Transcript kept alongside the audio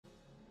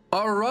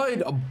All right,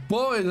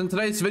 boys, in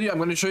today's video I'm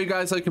going to show you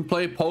guys how you can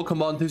play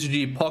Pokemon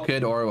TCG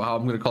Pocket, or how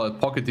I'm going to call it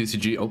Pocket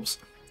TCG,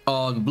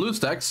 on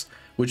Bluestacks,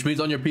 which means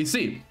on your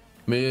PC,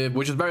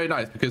 which is very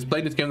nice because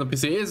playing this game on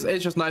PC is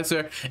just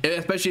nicer,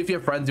 especially if you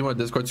have friends you want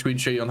a Discord screen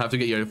share. You don't have to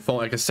get your phone,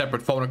 like a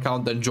separate phone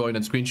account, then join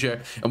and screen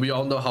share, and we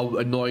all know how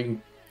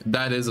annoying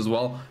that is as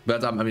well.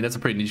 But I mean, that's a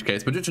pretty niche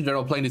case, but just in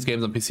general, playing these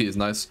games on PC is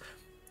nice,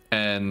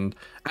 and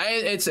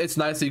it's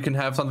nice that you can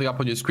have something up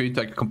on your screen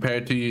to like compare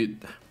it to you.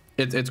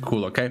 It's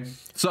cool. Okay,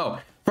 so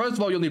first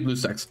of all, you'll need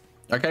BlueStacks.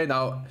 Okay,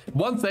 now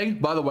one thing,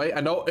 by the way,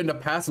 I know in the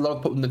past a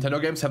lot of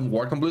Nintendo games haven't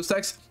worked on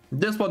BlueStacks.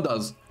 This one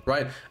does,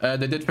 right?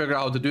 They did figure out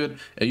how to do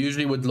it.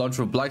 Usually with launch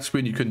of a black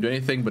screen you couldn't do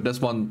anything, but this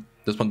one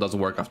doesn't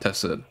work. I've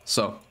tested it.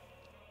 So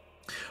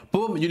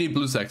boom, you need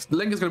BlueStacks. The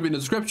link is going to be in the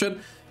description.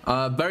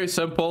 Very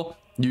simple.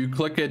 You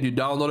click it, you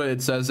download it,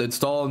 it says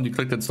install, and you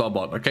click the install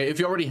button. Okay, if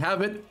you already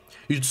have it,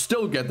 you should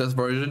still get this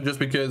version just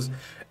because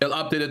it'll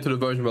update it to the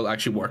version will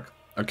actually work.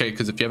 Okay,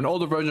 because if you have an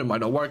older version, it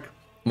might not work,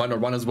 might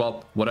not run as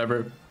well,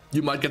 whatever.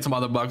 You might get some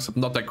other bugs,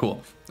 not that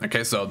cool.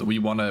 Okay, so we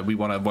wanna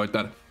avoid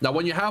that. Now,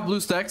 when you have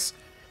BlueStacks,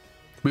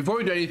 before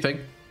we do anything,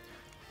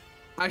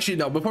 actually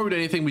no, before we do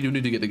anything, we do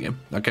need to get the game.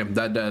 Okay,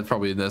 that's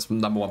probably this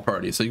 #1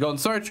 priority. So you go and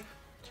search,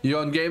 you go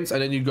on games, and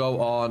then you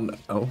go on.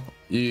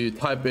 You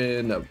type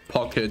in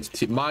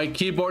Pocket. My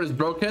keyboard is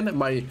broken.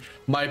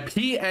 My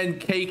P and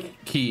K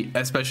key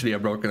especially are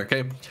broken.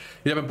 Okay,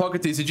 you have a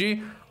Pocket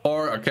TCG.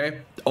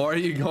 Or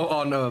you go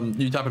on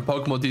you type in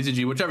Pokemon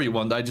TCG, whichever you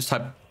want. I just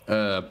type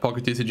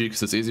Pocket TCG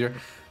because it's easier,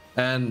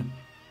 and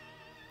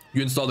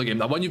you install the game.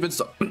 Now when you've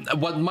installed,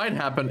 what might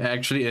happen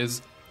actually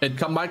is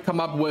it might come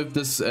up with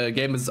this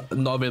game is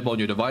not available on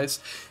your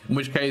device, in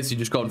which case you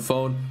just go on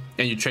phone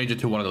and you change it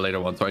to one of the later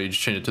ones, right? You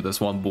just change it to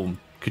this one, boom,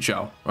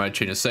 ka-chow, right?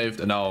 Change it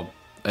saved, and now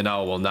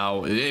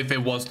if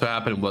it was to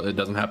happen, well, it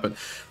doesn't happen.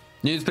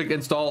 You just click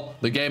install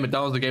the game, it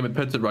downloads the game, it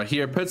puts it right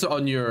here, puts it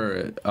on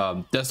your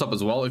desktop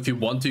as well. If you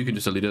want to, you can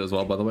just delete it as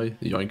well, by the way.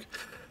 Yoink.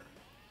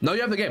 Now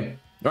you have the game,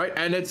 right?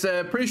 And it's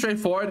pretty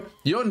straightforward.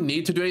 You don't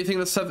need to do anything in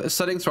the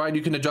settings, right?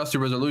 You can adjust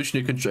your resolution,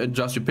 you can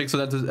adjust your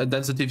pixel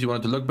density if you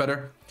want it to look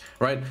better,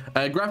 right?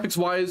 Graphics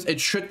wise, it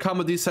should come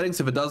with these settings.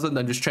 If it doesn't,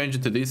 then just change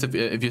it to these if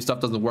your stuff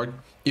doesn't work.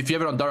 If you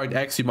have it on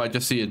DirectX, you might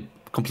just see a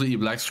completely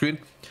black screen.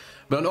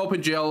 But on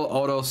OpenGL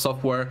Auto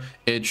software,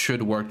 it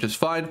should work just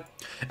fine.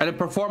 And then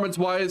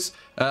performance-wise,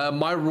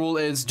 my rule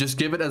is just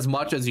give it as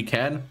much as you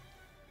can,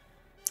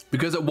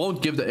 because it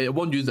won't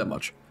use that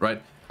much,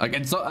 right? Like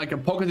it's not like a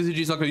Pocket TCG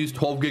is not going to use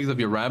 12 gigs of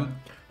your RAM,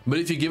 but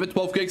if you give it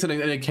 12 gigs in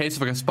a case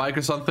of like a spike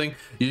or something,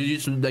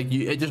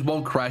 it just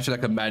won't crash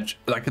like a match.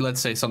 Like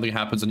let's say something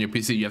happens on your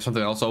PC, you have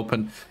something else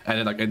open, and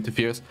it like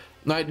interferes.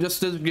 No,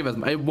 just give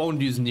it won't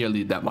use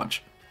nearly that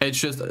much. It's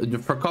just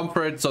for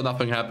comfort, so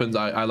nothing happens.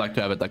 I like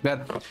to have it like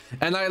that,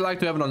 and I like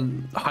to have it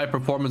on high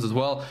performance as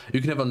well. You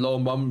can have a low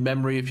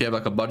memory if you have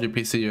like a budget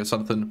PC or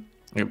something,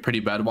 like a pretty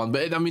bad one.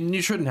 But I mean,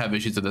 you shouldn't have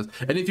issues with this.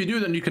 And if you do,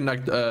 then you can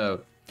like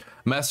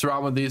mess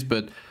around with these.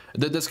 But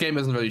this game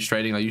isn't really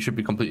straining. Like you should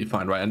be completely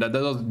fine, right? And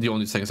those are the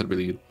only things that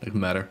really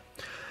matter.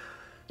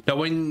 Now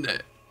when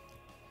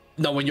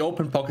you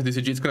open Pocket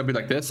TCG, it's gonna be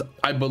like this.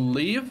 I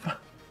believe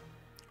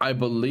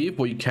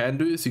what you can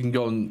do is you can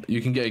go and you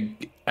can get an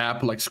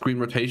app like screen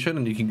rotation,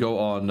 and you can go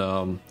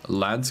on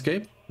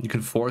landscape. You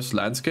can force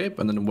landscape,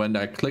 and then when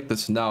I click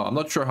this now, I'm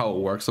not sure how it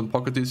works on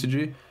Pocket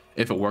TCG,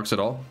 if it works at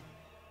all.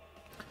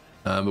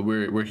 But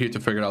we're here to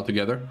figure it out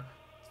together.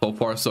 So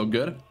far, so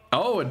good.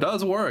 Oh, it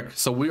does work.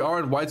 So we are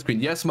in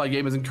widescreen. Yes, my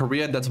game is in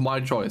Korean. That's my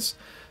choice.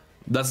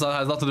 Has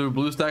nothing to do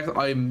with BlueStacks.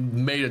 I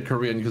made it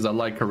Korean because I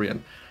like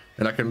Korean,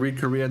 and I can read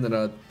Korean,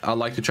 and I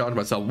like to challenge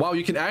myself. Wow,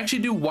 you can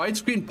actually do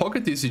widescreen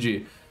Pocket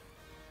TCG.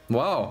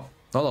 Wow,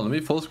 hold on, let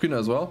me full screen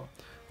as well.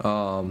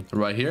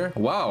 Right here.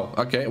 Wow,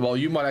 okay, well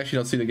you might actually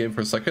not see the game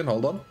for a second.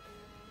 Hold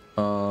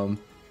on.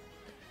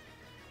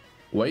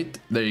 Wait,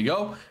 there you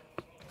go.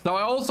 Now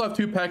I also have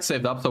 2 packs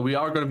saved up, so we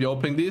are going to be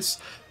opening these.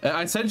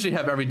 I essentially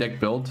have every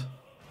deck built,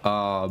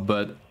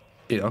 but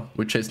you know,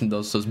 we're chasing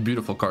those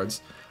beautiful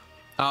cards.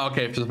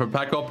 Okay, for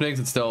pack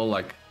openings, it's still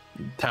like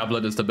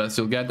tablet is the best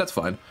you'll get. That's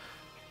fine.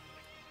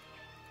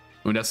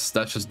 I mean, that's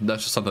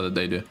just something that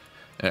they do.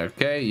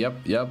 Okay, yep,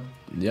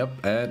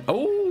 and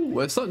oh,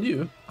 it's not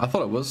new. I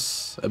thought it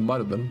was. It might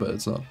have been, but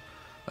it's not.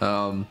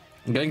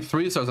 Getting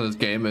 3 stars in this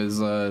game is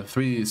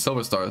 3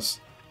 silver stars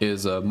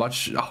is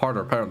much harder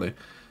apparently.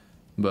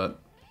 But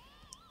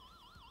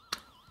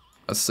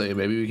let's see,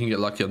 maybe we can get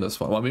lucky on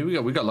this one. Well, I mean,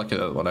 we got lucky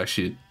on that one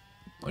actually.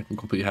 Like, I'm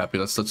completely happy.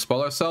 Let's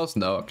spoil ourselves.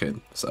 No, okay,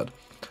 sad.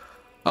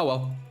 Oh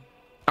well.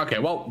 Okay,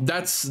 well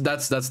that's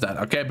that.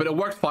 Okay, but it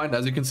worked fine.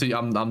 As you can see,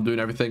 I'm doing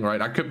everything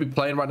right. I could be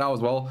playing right now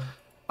as well.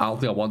 I don't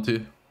think I want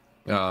to,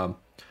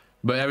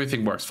 but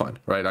everything works fine,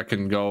 right? I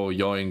can go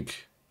yoink,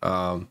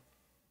 I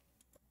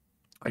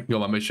can go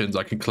my missions,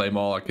 I can claim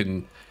all,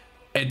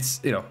 it's,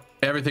 you know,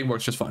 everything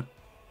works just fine.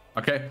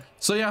 Okay,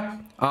 so yeah,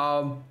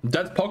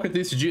 that's Pocket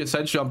TCG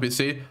essentially on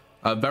PC.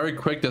 Very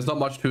quick, there's not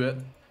much to it.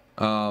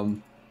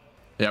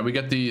 Yeah, we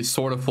get the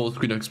sort of full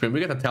screen experience.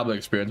 We get the tablet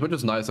experience, which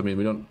is nice. I mean,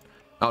 we don't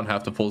I don't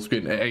have the full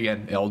screen.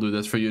 Again, I'll do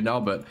this for you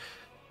now, but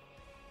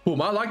boom,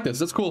 I like this.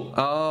 That's cool.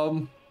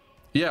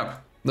 Yeah,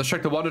 let's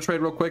check the wonder trade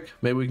real quick.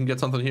 Maybe we can get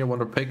something here.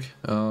 Wonder pick.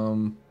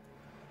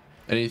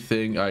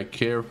 Anything I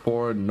care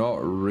for?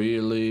 Not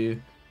really.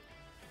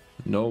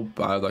 Nope.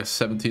 I have like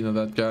 17 of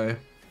that guy.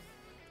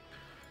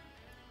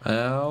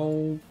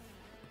 I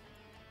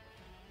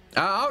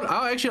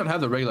actually don't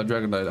have the regular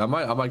Dragon Knight. I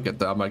might get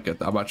that. I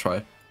might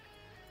try.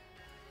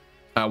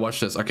 Watch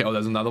this. Okay, oh,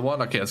 there's another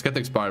one. Okay, let's get the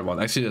expired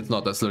one. Actually, it's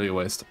not. That's literally a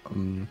waste.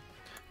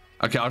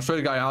 Okay, I'll show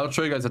you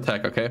guys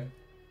attack. Okay.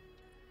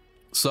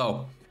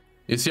 So,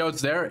 you see how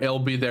it's there? It'll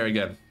be there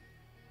again.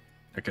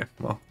 Okay.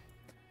 Well,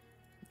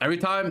 every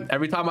time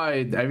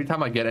I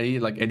get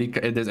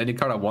if there's any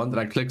card I want, and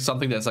I click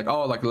something that's like,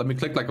 oh, like let me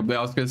click like I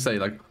was gonna say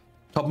like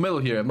top middle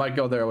here. It might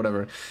go there or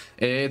whatever.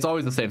 It's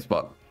always the same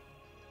spot.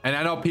 And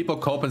I know people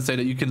cope and say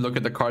that you can look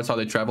at the cards how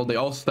they travel. They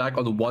all stack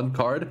on one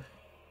card.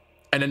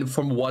 And then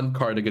from one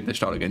card to get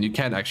dished out again. You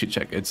can't actually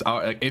check. It's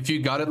if you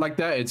got it like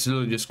that, it's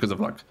literally just because of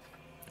luck.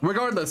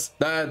 Regardless,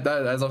 that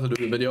has nothing to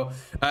do with the video.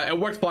 It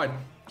works fine.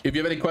 If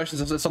you have any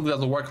questions, if something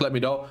doesn't work, let me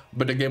know.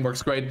 But the game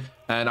works great,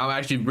 and I'm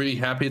actually really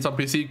happy it's on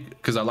PC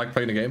because I like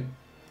playing the game.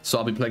 So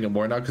I'll be playing it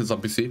more now because it's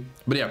on PC.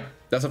 But yeah,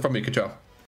 that's it from me. Good job.